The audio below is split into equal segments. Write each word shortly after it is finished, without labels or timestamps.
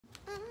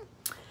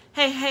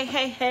Hey, hey,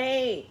 hey,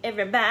 hey,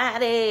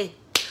 everybody.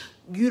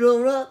 Get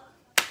on up.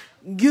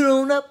 Get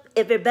on up,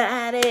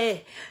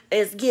 everybody.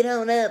 Let's get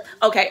on up.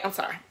 Okay, I'm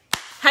sorry.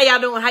 How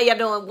y'all doing? How y'all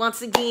doing?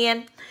 Once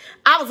again,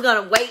 I was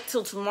going to wait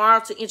till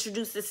tomorrow to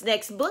introduce this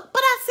next book,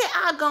 but I said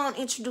I'll go and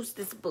introduce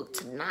this book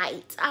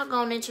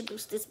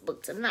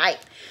tonight.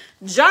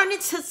 Journey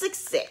to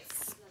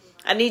Success.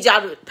 I need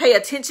y'all to pay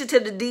attention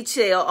to the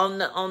detail on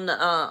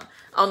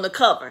the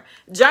cover.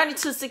 Journey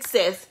to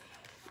Success.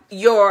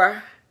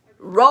 Your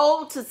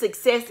road to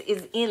success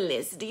is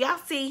endless. Do y'all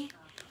see?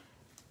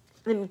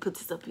 Let me put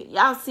this up here.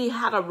 Y'all see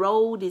how the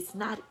road is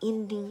not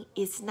ending?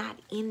 It's not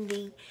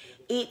ending.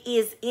 It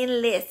is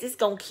endless. It's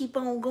going to keep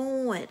on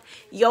going.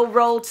 Your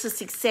road to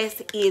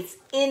success is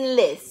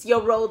endless.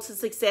 Your road to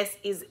success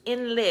is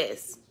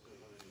endless.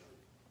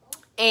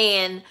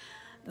 And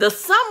the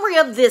summary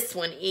of this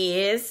one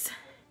is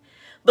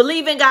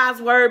believe in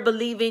God's word,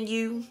 believe in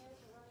you.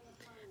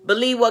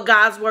 Believe what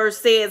God's word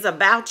says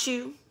about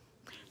you.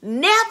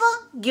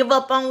 Never give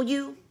up on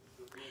you,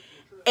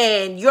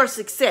 and your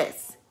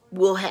success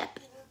will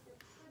happen.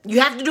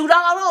 You have to do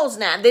all those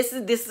now. This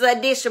is an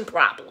addition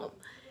problem.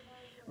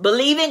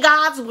 Believe in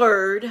God's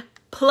word,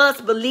 plus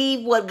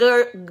believe what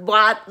God's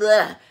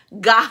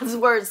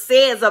word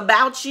says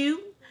about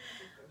you,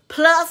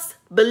 plus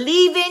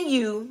believe in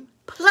you,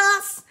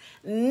 plus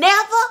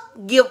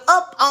never give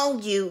up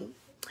on you.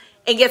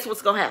 And guess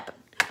what's going to happen?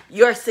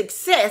 Your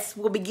success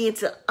will begin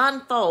to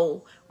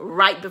unfold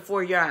right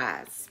before your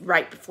eyes.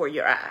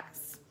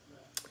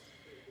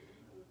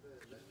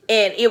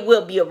 And it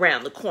will be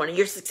around the corner.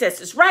 Your success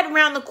is right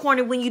around the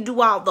corner when you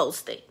do all those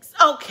things.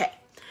 Okay.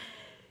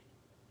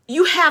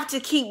 You have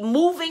to keep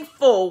moving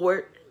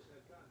forward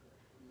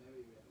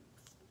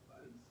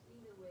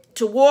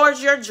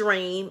towards your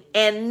dream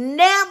and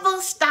never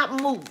stop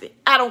moving.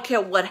 I don't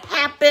care what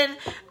happened.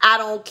 I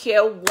don't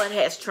care what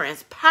has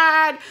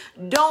transpired.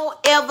 Don't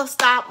ever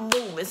stop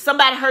moving.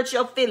 Somebody hurt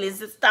your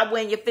feelings. Stop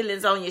wearing your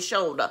feelings on your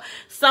shoulder.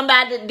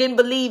 Somebody didn't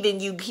believe in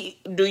you.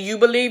 Do you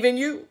believe in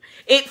you?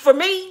 For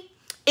me,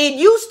 it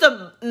used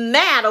to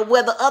matter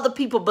whether other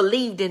people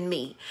believed in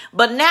me.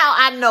 But now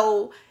I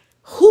know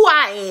who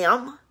I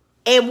am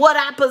and what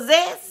I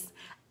possess.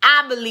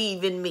 I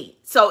believe in me.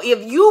 So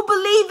if you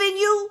believe in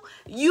you,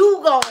 you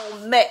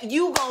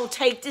gonna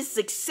take this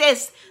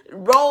success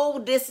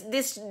road, this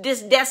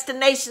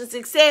destination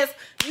success.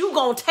 You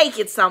gonna take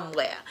it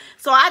somewhere.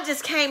 So I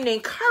just came to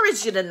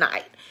encourage you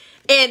tonight.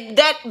 And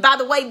that, by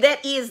the way,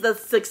 that is the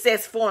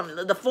success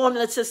formula, the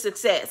formula to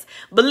success.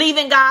 Believe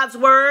in God's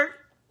word.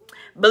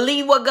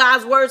 Believe what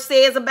God's word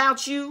says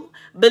about you.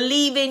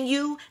 Believe in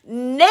you.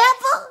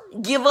 Never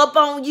give up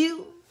on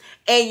you.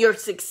 And your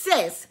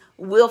success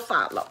will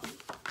follow.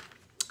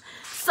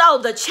 So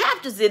the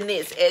chapters in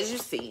this, as you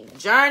see,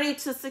 Journey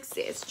to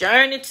Success.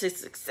 Journey to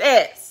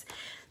Success.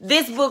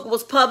 This book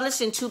was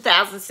published in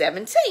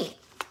 2017.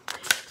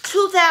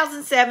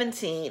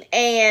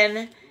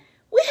 And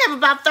we have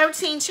about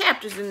 13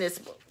 chapters in this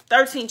book.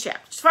 13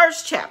 chapters.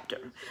 First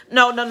chapter.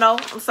 No.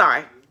 I'm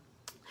sorry.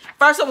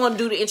 First, I want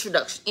to do the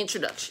introduction.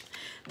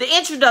 The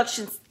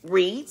introduction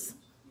reads,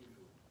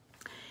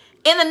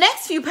 in the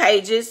next few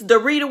pages, the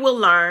reader will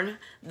learn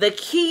the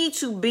key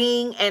to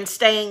being and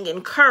staying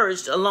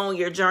encouraged along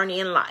your journey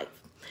in life.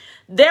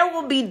 There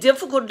will be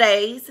difficult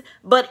days,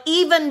 but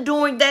even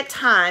during that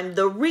time,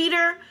 the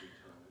reader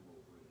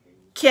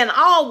can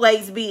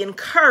always be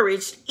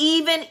encouraged,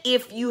 even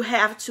if you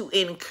have to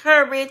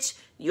encourage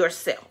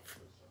yourself.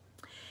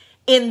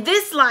 In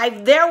this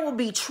life, there will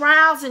be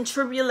trials and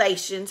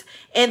tribulations,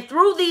 and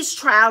through these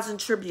trials and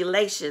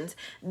tribulations,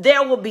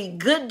 there will be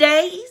good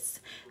days,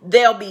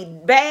 there'll be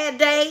bad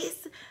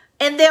days,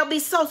 and there'll be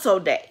so-so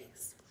days.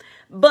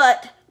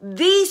 But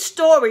these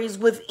stories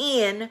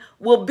within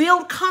will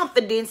build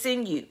confidence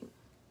in you.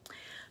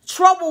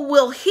 Trouble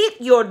will hit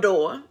your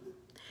door.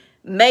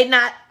 May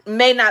not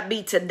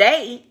be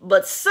today,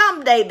 but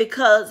someday,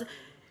 because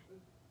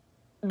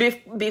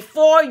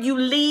before you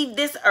leave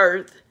this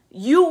earth,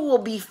 you will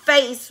be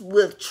faced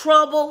with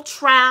trouble,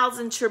 trials,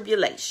 and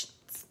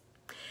tribulations.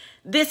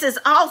 This is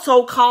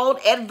also called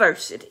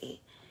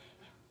adversity.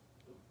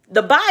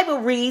 The Bible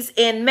reads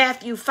in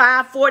Matthew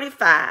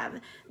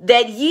 5:45,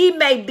 that ye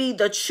may be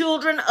the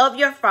children of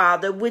your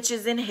Father which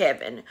is in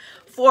heaven,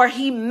 for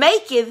he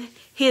maketh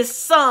his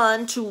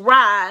sun to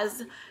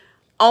rise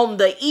on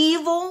the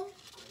evil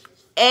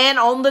and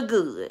on the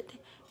good,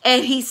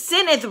 and he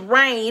sendeth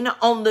rain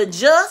on the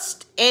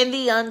just and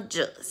the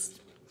unjust.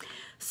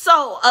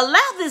 So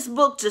allow this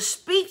book to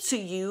speak to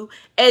you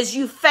as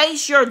you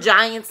face your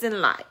giants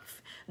in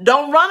life.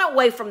 Don't run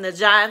away from the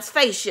giants,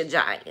 face your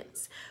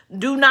giants.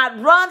 Do not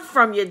run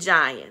from your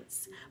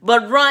giants,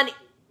 but run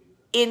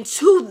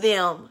into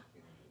them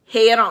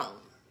head on.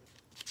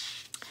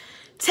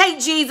 Take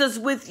Jesus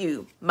with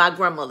you, my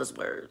grandmother's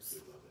words.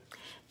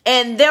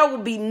 And there will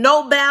be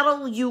no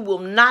battle you will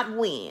not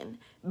win.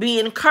 Be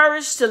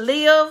encouraged to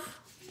live.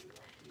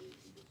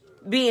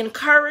 Be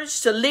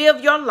encouraged to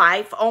live your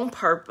life on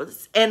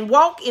purpose and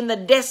walk in the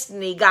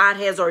destiny God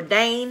has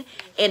ordained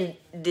and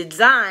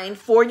designed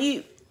for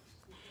you.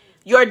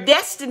 Your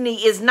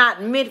destiny is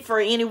not meant for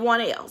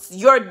anyone else.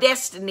 Your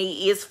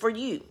destiny is for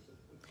you.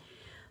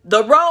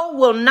 The road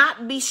will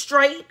not be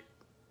straight,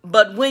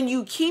 but when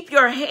you keep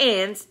your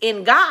hands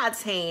in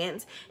God's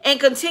hands and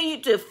continue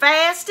to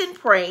fast and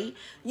pray,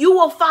 you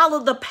will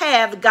follow the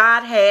path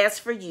God has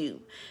for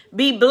you.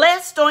 Be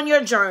blessed on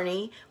your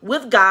journey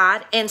with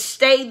God and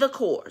stay the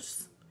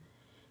course.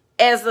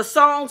 As the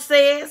song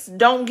says,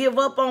 don't give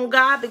up on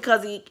God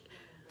because he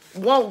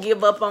won't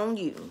give up on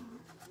you.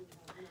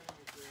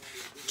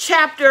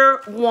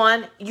 Chapter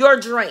 1, your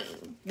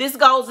dream. This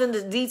goes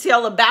into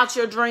detail about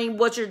your dream,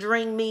 what your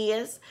dream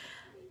is.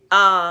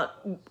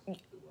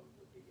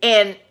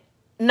 And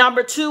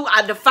number 2,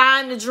 I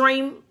define the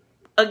dream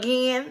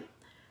again.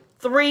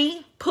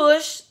 3,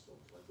 push.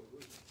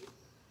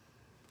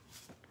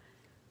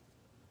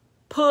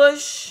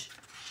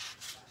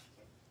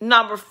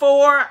 Number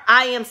 4,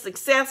 I am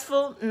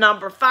successful.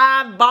 Number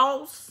 5,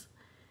 boss.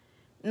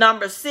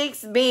 Number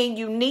 6, being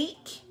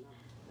unique.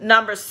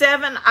 Number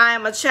 7, I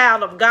am a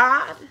child of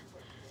God.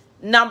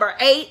 Number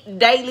 8,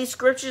 daily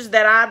scriptures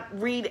that I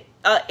read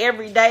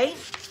every day.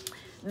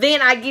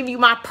 Then I give you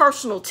my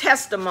personal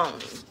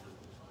testimony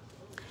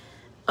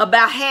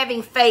about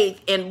having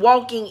faith and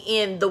walking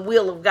in the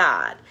will of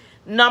God.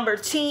 Number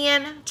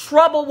 10,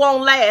 trouble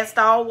won't last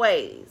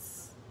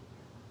always.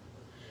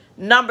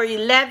 Number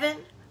 11,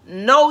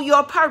 know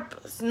your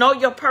purpose. Know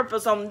your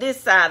purpose on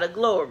this side of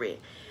glory.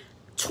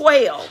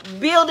 12,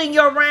 building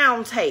your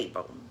round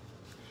table.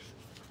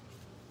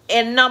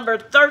 And number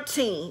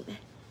 13,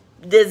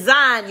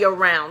 design your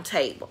round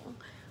table.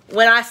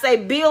 When I say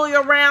build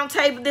your round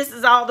table, this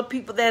is all the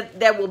people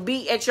that will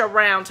be at your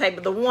round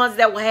table. The ones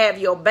that will have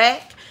your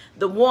back.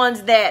 The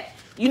ones that,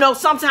 you know,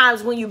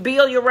 sometimes when you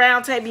build your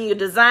round table and you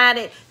design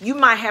it, you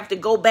might have to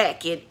go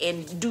back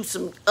and do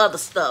some other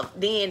stuff.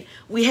 Then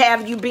we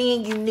have you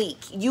being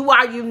unique. You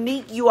are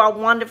unique. You are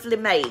wonderfully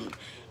made.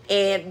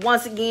 And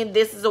once again,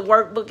 this is a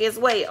workbook as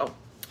well.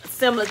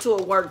 Similar to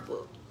a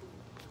workbook.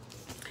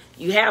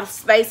 You have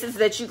spaces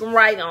that you can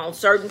write on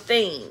certain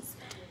things.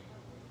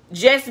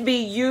 Just be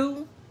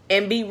you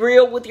and be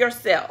real with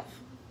yourself.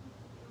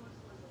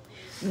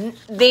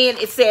 Then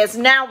it says,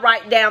 now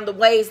write down the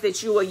ways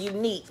that you are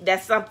unique.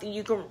 That's something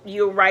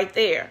you're right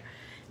there.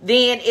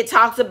 Then it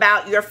talks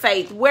about your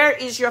faith. Where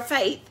is your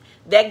faith?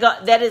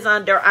 That is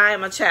under I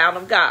am a child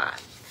of God.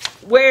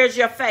 Where is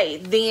your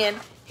faith? Then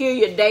here are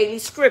your daily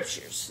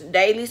scriptures.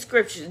 Daily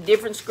scriptures.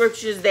 Different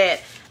scriptures that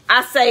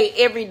I say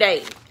every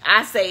day.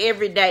 I say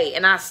every day,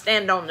 and I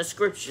stand on the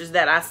scriptures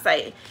that I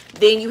say.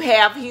 Then you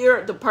have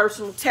here the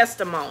personal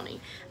testimony.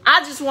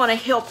 I just want to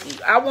help you.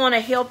 I want to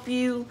help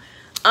you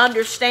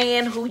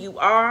understand who you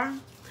are.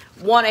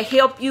 Want to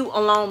help you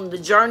along the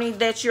journey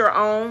that you're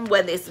on,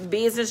 whether it's a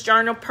business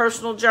journey,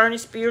 personal journey,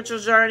 spiritual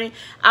journey.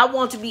 I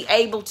want to be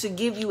able to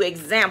give you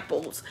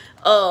examples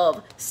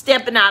of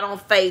stepping out on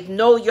faith,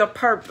 know your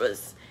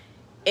purpose,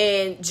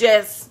 and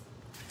just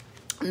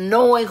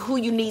knowing who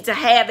you need to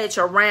have at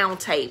your round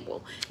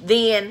table.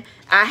 Then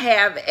I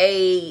have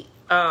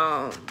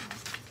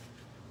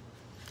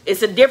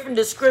it's a different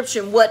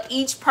description what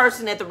each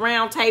person at the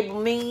round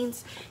table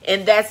means,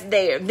 and that's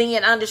there.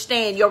 Then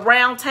understand your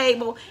round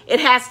table,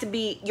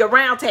 your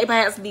round table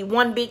has to be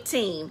one big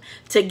team.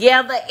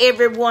 Together,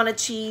 everyone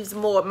achieves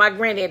more. My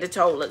granddaddy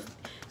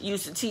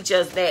used to teach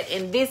us that.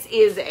 And this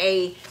is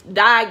a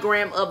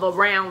diagram of a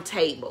round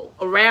table.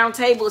 A round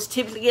table is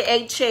typically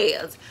 8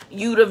 chairs.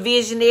 You the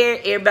visionary,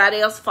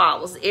 everybody else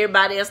follows.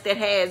 Everybody else that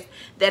has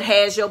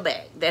your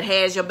back.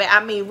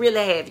 I mean,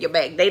 really have your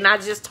back. They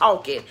not just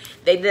talking.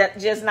 They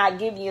just not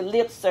giving you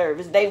lip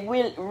service. They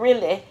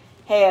really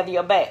have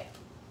your back.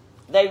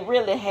 They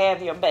really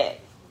have your back.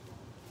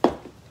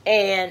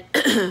 And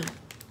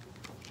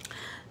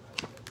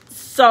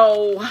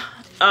so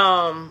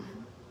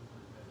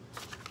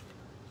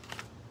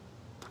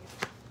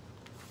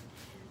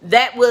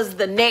that was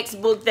the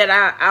next book that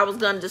I was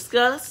going to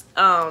discuss.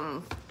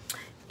 And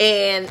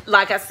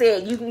like I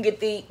said, you can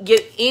get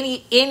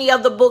any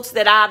of the books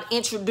that I've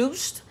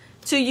introduced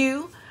to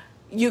you.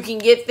 You can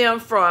get them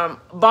from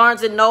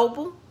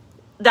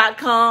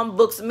BarnesandNoble.com,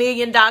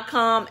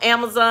 BooksAMillion.com,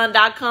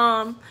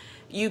 Amazon.com.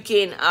 You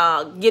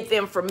can get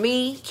them from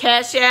me,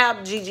 Cash App,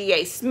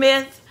 GGA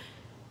Smith,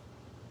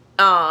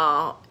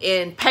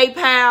 in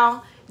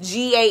PayPal,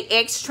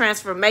 GAX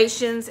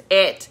Transformations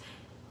at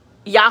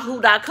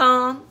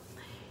Yahoo.com.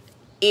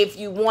 If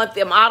you want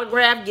them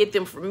autographed, get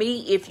them from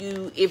me. If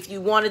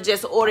you want to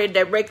just order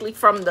directly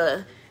from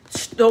the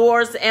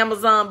stores,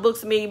 Amazon,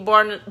 Books, Million,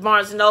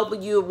 Barnes &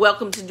 Noble, you're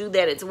welcome to do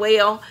that as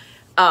well.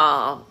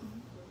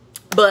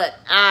 But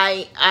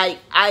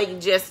I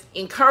just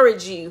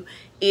encourage you,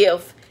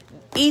 if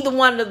either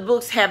one of the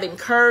books have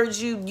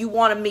encouraged you, you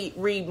want to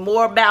read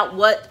more about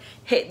what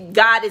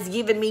God has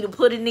given me to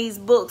put in these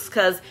books,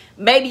 because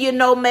maybe you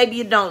know, maybe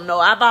you don't know.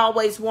 I've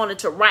always wanted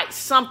to write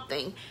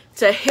something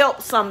to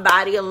help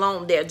somebody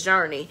along their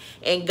journey.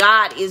 And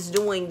God is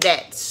doing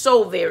that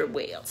so very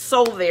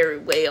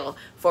well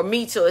for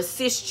me to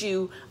assist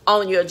you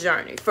on your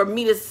journey, for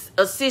me to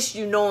assist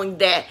you knowing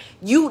that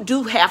you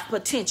do have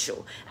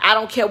potential. I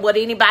don't care what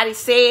anybody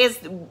says,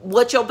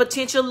 what your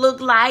potential look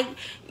like,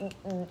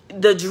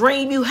 the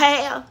dream you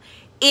have.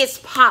 It's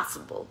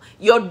possible.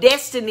 Your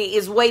destiny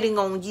is waiting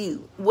on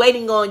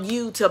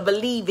you to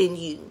believe in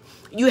you.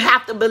 You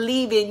have to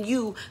believe in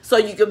you so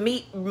you can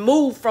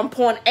move from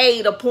point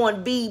A to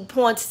point B,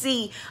 point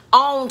C,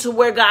 on to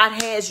where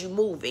God has you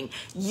moving.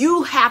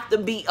 You have to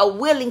be a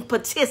willing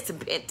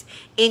participant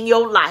in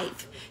your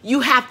life.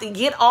 You have to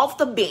get off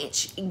the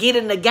bench, get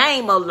in the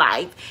game of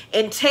life,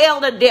 and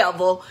tell the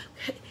devil,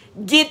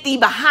 get thee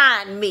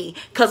behind me,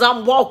 because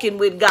I'm walking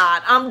with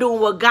God. I'm doing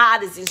what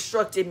God has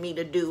instructed me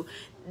to do.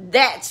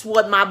 That's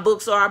what my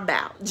books are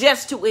about.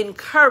 Just to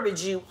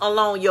encourage you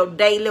along your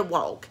daily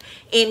walk.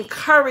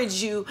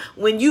 Encourage you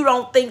when you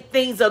don't think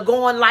things are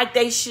going like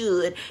they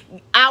should.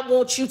 I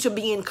want you to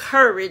be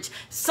encouraged.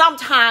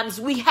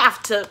 Sometimes we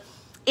have to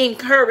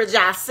encourage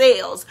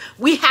ourselves.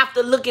 We have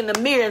to look in the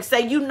mirror and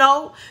say, you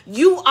know,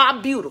 you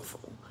are beautiful.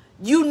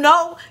 You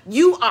know,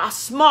 you are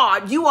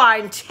smart. You are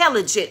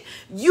intelligent.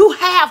 You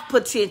have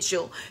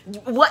potential.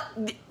 What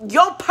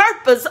your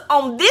purpose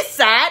on this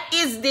side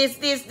is this,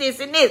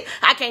 and this.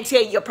 I can't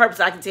tell you your purpose.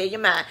 I can tell you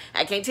mine.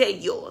 I can't tell you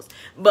yours.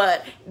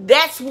 But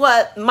that's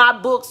what my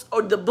books,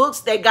 or the books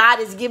that God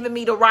has given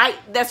me to write,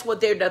 that's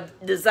what they're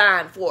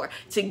designed for.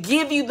 To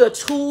give you the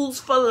tools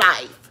for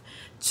life,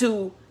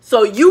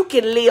 so you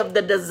can live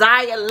the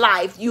desired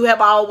life you have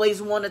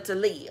always wanted to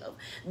live.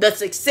 The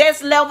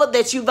success level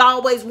that you've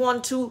always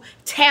wanted to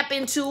tap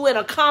into and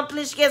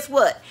accomplish, guess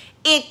what?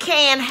 It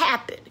can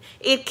happen.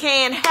 It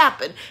can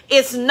happen.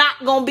 It's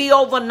not going to be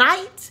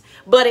overnight,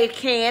 but it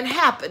can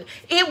happen.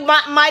 It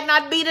might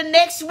not be the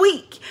next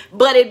week,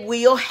 but it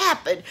will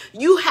happen.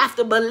 You have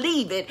to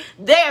believe it.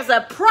 There's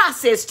a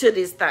process to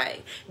this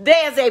thing.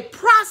 There's a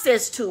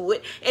process to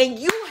it, and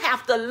you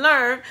have to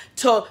learn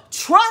to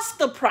trust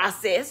the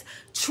process,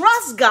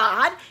 trust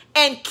God,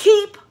 and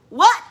keep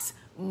what?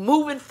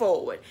 Moving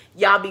forward.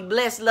 Y'all be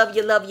blessed. Love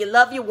you, love you,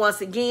 love you.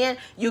 Once again,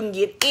 you can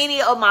get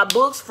any of my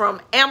books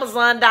from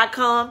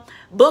Amazon.com,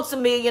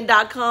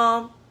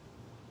 BooksAMillion.com,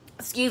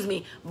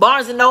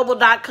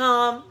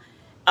 BarnesandNoble.com.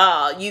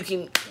 You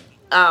can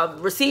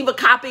receive a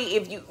copy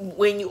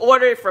when you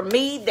order it from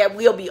me, that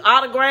will be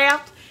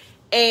autographed.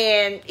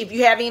 And if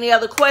you have any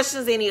other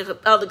questions, any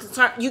other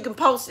concern, you can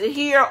post it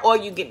here, or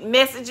you can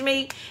message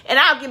me, and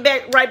I'll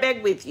get right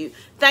back with you.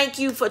 Thank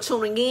you for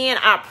tuning in.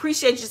 I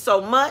appreciate you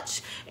so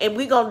much. And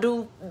we're going to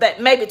do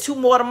that, maybe 2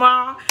 more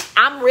tomorrow.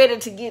 I'm ready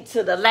to get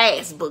to the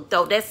last book,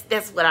 though.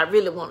 That's what I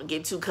really want to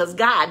get to, because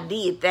God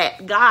did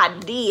that.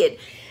 God did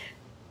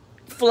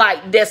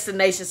Flight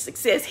Destination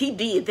Success. He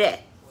did that.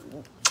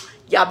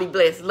 Y'all be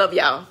blessed. Love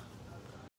y'all.